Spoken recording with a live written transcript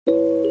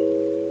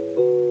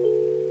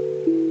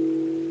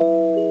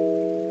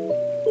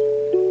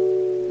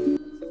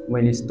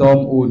When a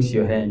storm holds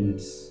your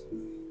hands,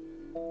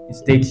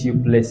 it takes you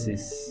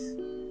places,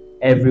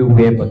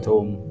 everywhere but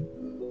home.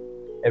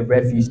 A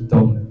refuge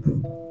dump,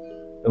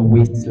 a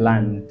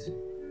wasteland,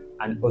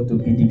 an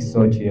orthopedic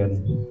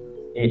surgeon,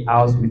 a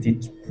house with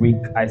its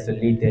brick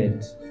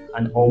isolated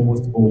and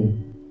almost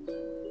home.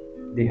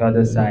 The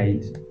other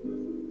side,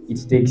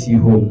 it takes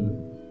you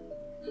home.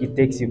 It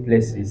takes you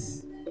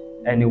places,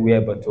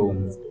 anywhere but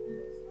home.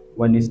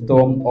 When the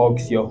storm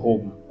hugs your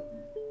home,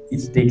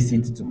 it takes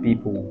it to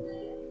people,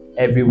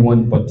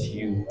 everyone but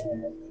you.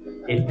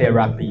 A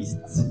therapist,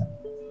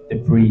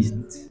 the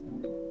priest,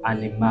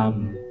 an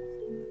imam,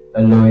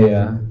 a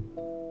lawyer.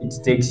 It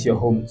takes your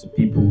home to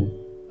people,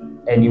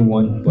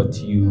 anyone but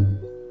you.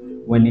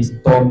 When a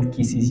storm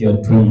kisses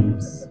your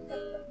dreams,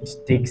 it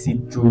takes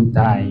it through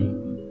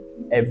time,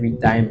 every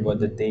time but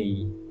the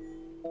day,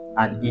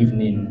 and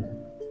evening,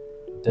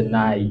 the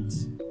night,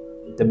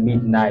 the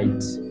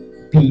midnight,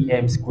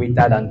 PMs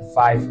greater than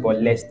 5 but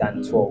less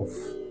than 12,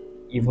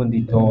 even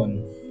the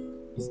dawn.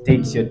 It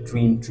takes your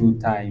dream through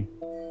time,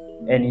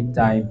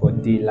 anytime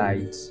but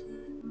daylight.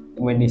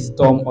 When a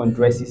storm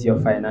undresses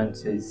your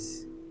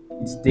finances,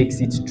 it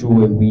takes it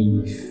through a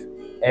wave,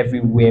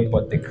 everywhere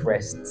but the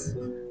crest,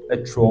 a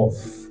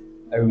trough,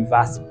 a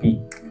reverse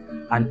peak,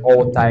 an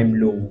all-time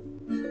low.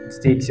 It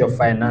takes your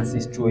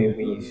finances through a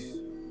wave,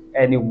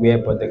 anywhere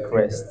but the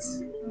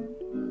crest.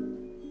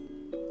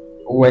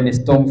 When a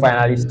storm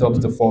finally stops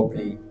the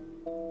foreplay,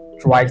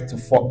 tries to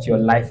fuck your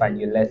life and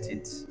you let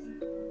it.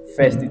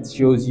 First it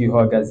shows you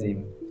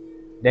orgasm,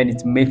 then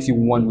it makes you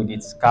one with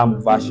its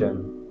calm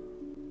version,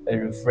 a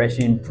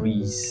refreshing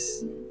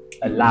breeze,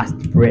 a last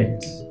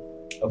breath,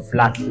 a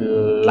flat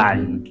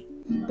line.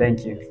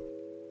 Thank you.